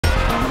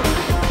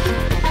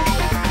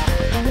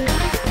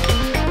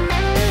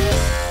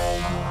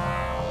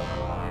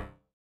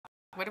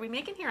are we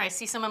making here? I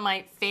see some of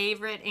my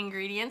favorite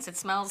ingredients. It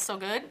smells so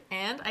good.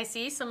 And I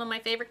see some of my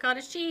favorite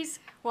cottage cheese.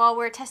 Well,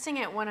 we're testing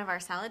it one of our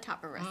salad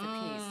topper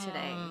recipes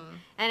today.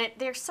 And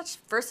they're such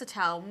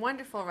versatile,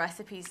 wonderful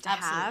recipes to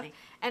have.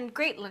 And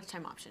great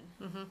lunchtime option.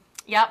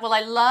 Yeah, well,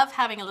 I love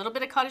having a little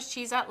bit of cottage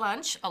cheese at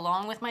lunch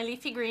along with my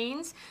leafy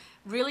greens.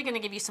 Really going to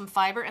give you some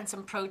fiber and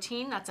some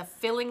protein. That's a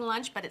filling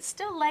lunch, but it's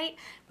still light,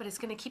 but it's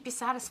going to keep you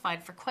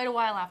satisfied for quite a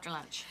while after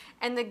lunch.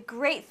 And the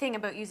great thing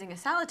about using a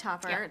salad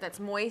topper that's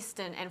moist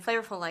and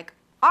flavorful like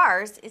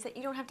ours is that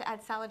you don't have to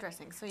add salad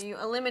dressing. So you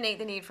eliminate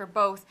the need for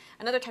both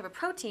another type of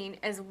protein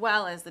as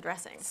well as the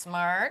dressing.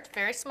 Smart,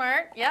 very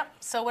smart. Yep.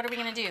 So what are we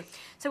going to do?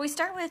 So we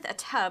start with a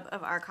tub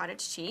of our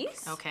cottage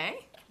cheese.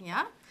 Okay,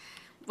 yeah.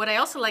 What I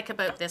also like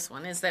about this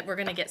one is that we're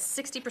going to get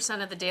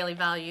 60% of the daily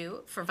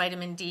value for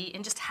vitamin D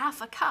in just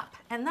half a cup.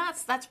 And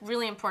that's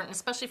really important,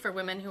 especially for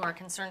women who are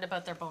concerned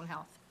about their bone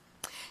health.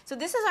 So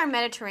this is our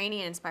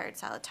Mediterranean-inspired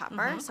salad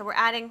topper. So we're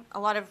adding a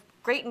lot of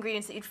great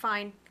ingredients that you'd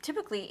find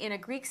typically in a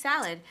Greek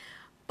salad,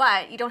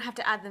 but you don't have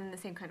to add them in the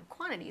same kind of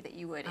quantity that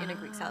you would in a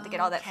Greek salad to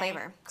get all that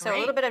flavor. Great. So a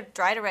little bit of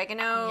dried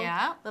oregano,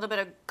 a little bit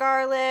of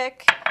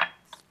garlic,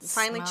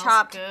 finely Smells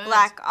chopped good.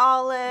 black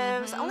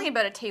olives, only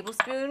about a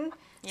tablespoon.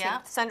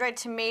 Sun-dried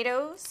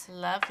tomatoes.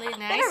 Lovely, nice.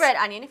 Then a red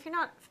onion. If you're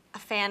not a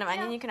fan of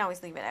onion, you can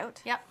always leave it out.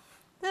 Yep.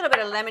 A little bit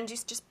of lemon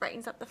juice just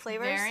brightens up the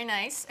flavors. Very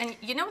nice. And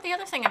you know the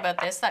other thing about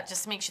this that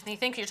just makes you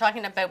think you're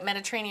talking about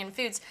Mediterranean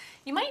foods,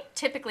 you might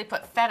typically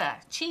put feta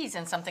cheese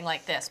in something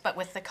like this, but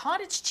with the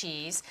cottage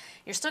cheese,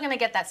 you're still going to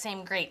get that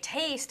same great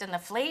taste and the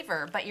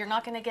flavor, but you're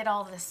not going to get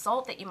all the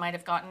salt that you might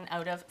have gotten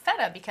out of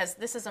feta because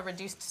this is a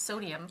reduced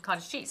sodium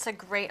cottage cheese. It's a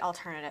great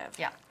alternative.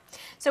 Yeah.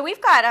 So we've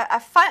got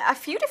a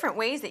few different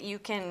ways that you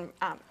can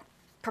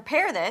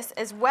prepare this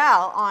as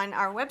well on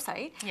our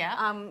website.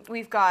 Yeah.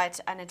 We've got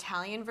an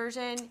Italian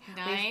version.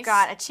 Nice. We've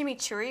got a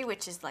chimichurri,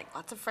 which is like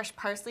lots of fresh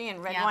parsley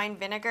and red wine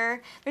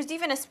vinegar. There's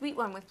even a sweet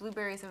one with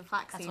blueberries and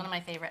flaxseed. That's one of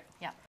my favorite.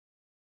 Yeah.